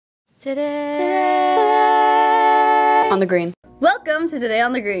Today on the green. Welcome to Today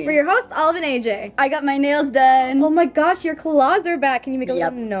on the Green. We're your hosts, Olive and AJ. I got my nails done. Oh my gosh, your claws are back. Can you make a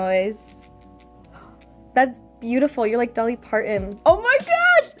Yep. little noise? That's beautiful. You're like Dolly Parton. Oh my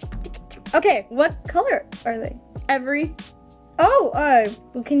gosh! Okay, what color are they? Every. Oh,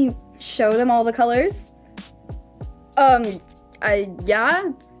 can you show them all the colors?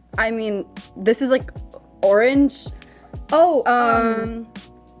 Yeah. I mean, this is like orange. Oh,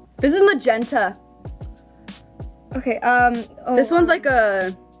 This is magenta. okay, This one's like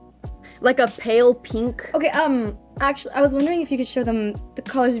a pale pink. Okay, actually, I was wondering if you could show them the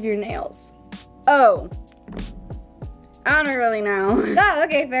colors of your nails. Oh. I don't really know. Oh,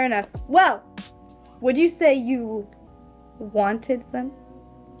 okay, fair enough. Well, would you say you wanted them?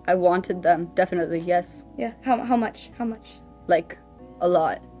 I wanted them, definitely, yes. Yeah, how much? How much? Like, a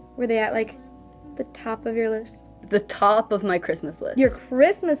lot. Were they at, like, the top of your list? The top of my Christmas list. Your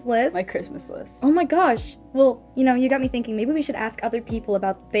Christmas list? My Christmas list. Oh my gosh. Well, you know, you got me thinking, maybe we should ask other people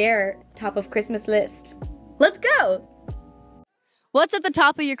about their top of Christmas list. Let's go! What's at the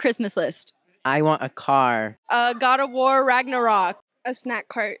top of your Christmas list? I want a car. God of War Ragnarok. A snack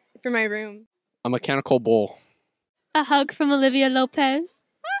cart for my room. A mechanical bull. A hug from Olivia Lopez.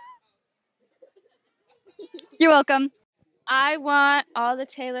 You're welcome. I want all the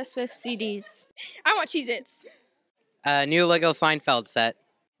Taylor Swift CDs. I want Cheez-Its. A new Lego Seinfeld set.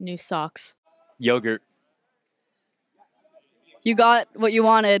 New socks. Yogurt. You got what you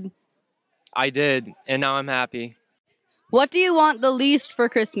wanted. I did, and now I'm happy. What do you want the least for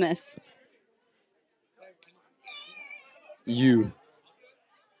Christmas? You.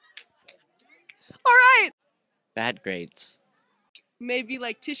 All right. Bad grades. Maybe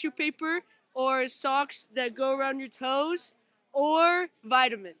like tissue paper or socks that go around your toes or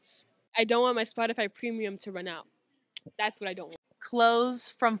vitamins. I don't want my Spotify premium to run out. That's what I don't want.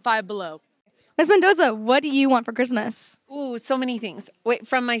 Clothes from Five Below. Ms. Mendoza, what do you want for Christmas? Ooh, so many things. Wait,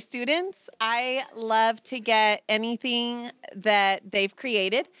 from my students, I love to get anything that they've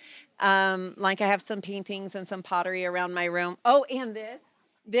created. Like I have some paintings and some pottery around my room. Oh, and this.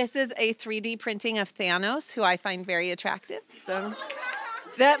 This is a 3D printing of Thanos, who I find very attractive. So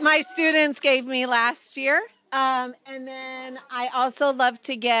that my students gave me last year. And then I also love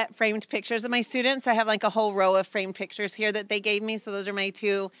to get framed pictures of my students. I have like a whole row of framed pictures here that they gave me. So those are my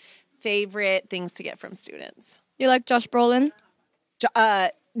two favorite things to get from students. You like Josh Brolin?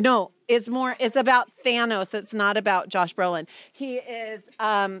 No, it's about Thanos. It's not about Josh Brolin. He is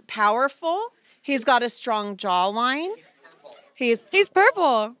powerful. He's got a strong jawline. He's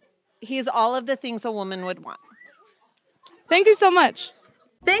purple. He's all of the things a woman would want. Thank you so much.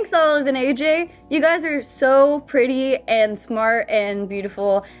 Thanks, Olive and AJ. You guys are so pretty and smart and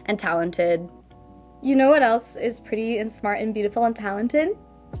beautiful and talented. You know what else is pretty and smart and beautiful and talented?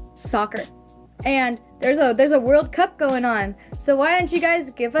 Soccer. And there's a World Cup going on. So why don't you guys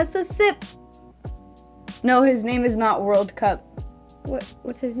give us a sip? No, his name is not World Cup.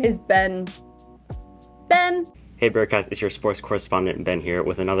 What's his name? Is Ben. Ben! Hey Bearcats, it's your sports correspondent Ben here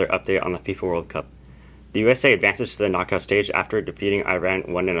with another update on the FIFA World Cup. The USA advances to the knockout stage after defeating Iran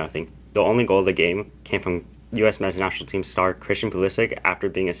 1-0. The only goal of the game came from US men's national team star Christian Pulisic after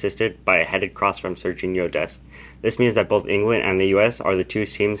being assisted by a headed cross from Sergiño Dest. This means that both England and the US are the two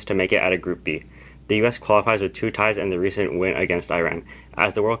teams to make it out of Group B. The US qualifies with 2 ties and the recent win against Iran.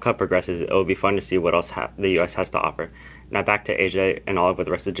 As the World Cup progresses, it will be fun to see what else the US has to offer. Now back to AJ and Olive with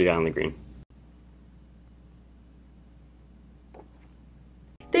the rest of Today on the Green.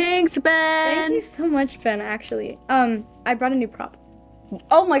 Thanks, Ben! Thank you so much, Ben, actually. I brought a new prop.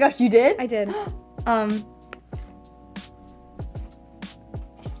 Oh my gosh, you did? I did.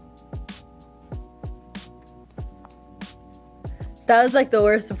 That was like the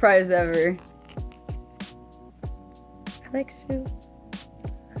worst surprise ever. I like soup.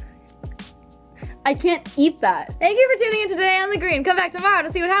 I can't eat that. Thank you for tuning in today on The Green. Come back tomorrow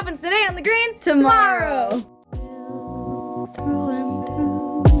to see what happens today on The Green Tomorrow.